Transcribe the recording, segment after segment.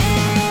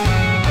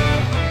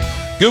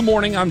Good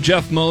morning, I'm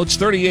Jeff Moats,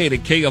 38 at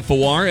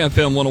KFOR,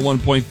 FM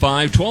 101.5,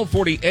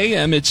 1240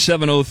 AM at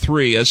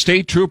 7:03. A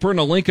state trooper and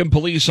a Lincoln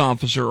police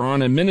officer are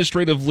on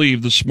administrative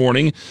leave this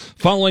morning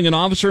following an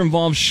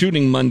officer-involved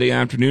shooting Monday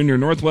afternoon near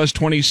Northwest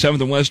 27th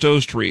and West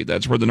O Street.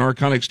 That's where the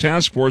Narcotics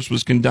Task Force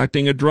was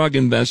conducting a drug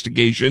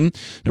investigation.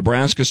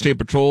 Nebraska State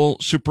Patrol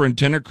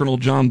Superintendent Colonel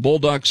John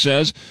Bolduc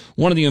says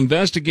one of the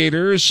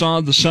investigators saw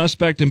the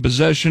suspect in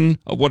possession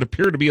of what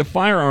appeared to be a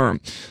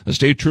firearm. A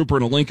state trooper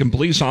and a Lincoln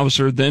police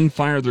officer then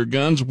fired their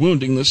guns,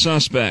 wounding the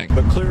suspect.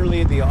 But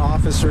clearly the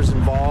officers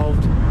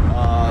involved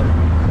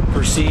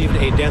perceived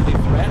a deadly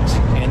threat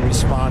and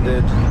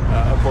responded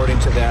according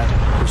to that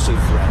perceived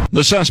threat.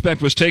 The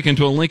suspect was taken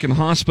to a Lincoln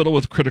hospital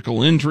with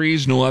critical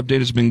injuries. No update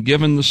has been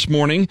given this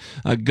morning.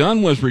 A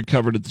gun was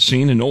recovered at the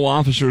scene and no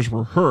officers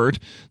were hurt.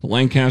 The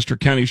Lancaster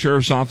County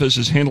Sheriff's Office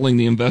is handling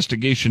the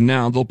investigation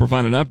now. They'll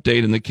provide an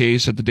update in the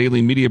case at the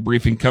daily media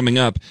briefing coming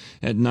up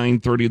at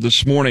 9:30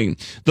 this morning.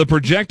 The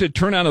projected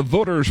turnout of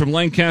voters from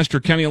Lancaster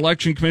County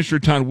Election Commissioner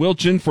Todd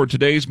Wilchin for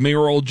today's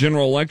mayoral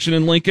general election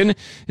in Lincoln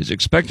is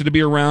expected to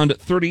be around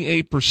 38%.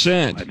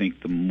 I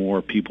think the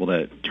more people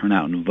that turn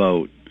out and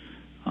vote,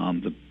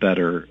 the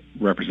better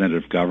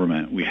representative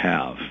government we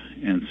have.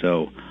 And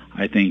so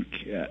I think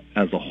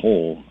as a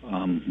whole,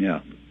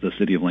 the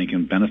city of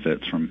Lincoln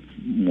benefits from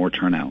more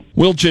turnout.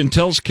 Wilchin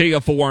tells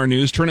KFOR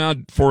News turnout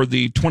for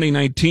the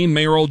 2019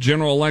 mayoral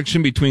general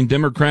election between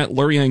Democrat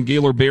Larry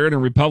Gaylor Barrett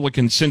and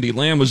Republican Cindy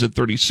Lamb was at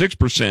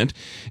 36%.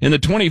 In the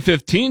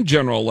 2015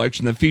 general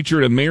election that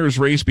featured a mayor's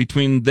race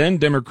between then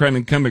Democrat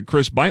incumbent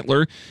Chris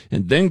Beitler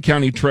and then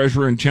county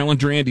treasurer and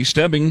challenger Andy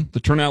Stebbing, the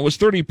turnout was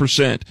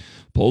 30%.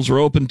 Polls are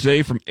open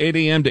today from 8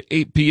 a.m. to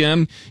 8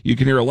 p.m. You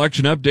can hear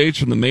election updates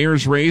from the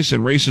mayor's race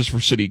and races for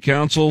city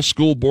council,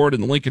 school board,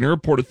 and the Lincoln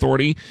Airport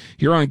Authority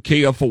here on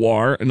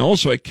KFOR and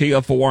also at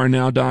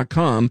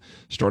KFORnow.com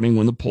starting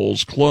when the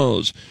polls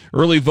close.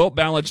 Early vote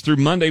ballots through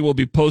Monday will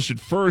be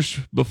posted first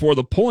before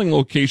the polling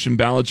location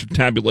ballots are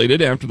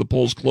tabulated after the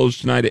polls close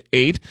tonight at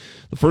 8.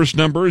 The first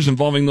numbers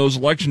involving those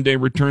Election Day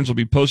returns will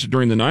be posted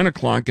during the 9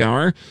 o'clock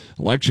hour.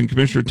 Election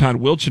Commissioner Todd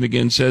Wilchin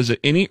again says that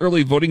any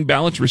early voting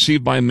ballots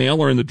received by mail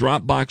or in the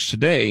drop box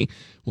today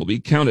will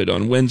be counted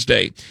on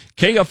Wednesday.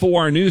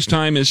 KFOR News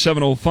Time is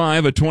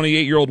 7:05. A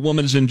 28-year-old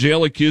woman is in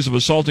jail accused of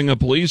assaulting a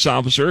police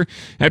officer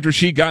after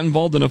she got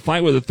involved in a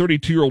fight with a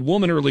 32-year-old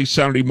woman early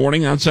Saturday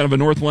morning outside of a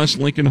Northwest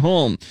Lincoln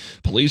home.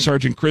 Police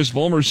Sergeant Chris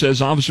Vollmer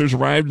says officers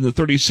arrived in the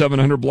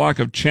 3700 block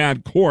of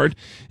Chad Court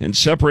and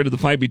separated the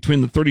fight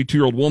between the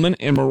 32-year-old woman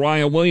and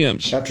Mariah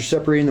Williams. After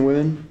separating the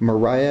women,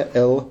 Mariah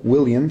L.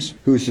 Williams,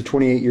 who is the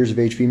 28 years of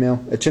age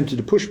female, attempted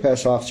to push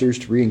past officers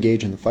to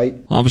re-engage in the fight.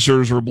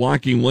 Officers were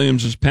blocking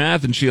Williams'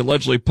 path and she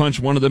allegedly punched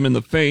one of them in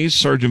the face.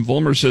 Sergeant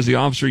Vollmer says the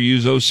officer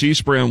used OC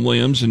spray on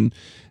Williams and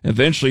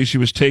eventually she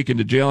was taken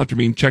to jail after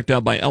being checked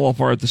out by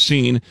LFR at the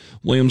scene.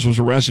 Williams was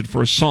arrested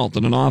for assault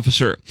on an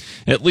officer.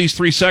 At least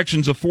 3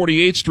 sections of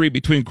 48th Street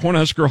between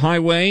Cornhusker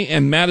Highway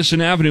and Madison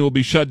Avenue will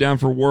be shut down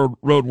for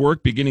road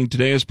work beginning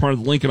today as part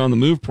of the Lincoln on the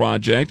Move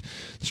project.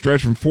 The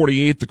stretch from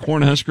 48th to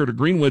Cornhusker to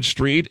Greenwood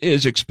Street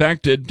is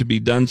expected to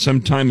be done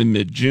sometime in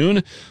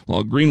mid-June,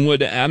 while Greenwood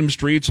to Adams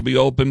Streets will be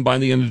open by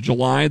the end of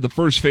July. The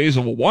first phase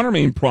of a water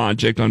main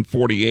project on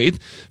 48th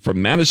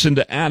from Madison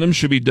to Adams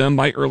should be done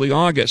by early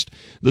August.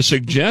 The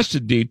suggested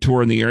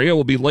detour in the area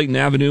will be Layton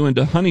Avenue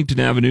into Huntington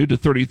Avenue to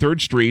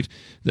 33rd Street,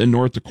 then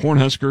north to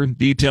Cornhusker.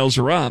 Details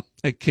are up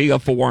at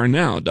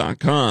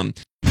KFORnow.com.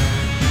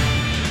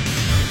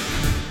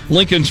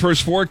 Lincoln's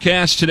first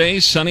forecast today,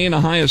 sunny and a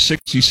high of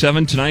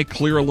 67. Tonight,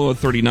 clear, a low of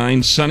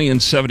 39. Sunny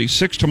and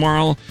 76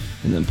 tomorrow.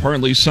 And then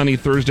partly sunny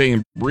Thursday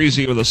and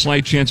breezy with a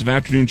slight chance of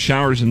afternoon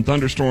showers and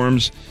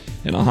thunderstorms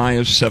and a high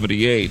of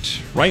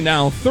 78. Right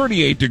now,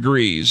 38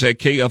 degrees at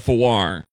KFOR.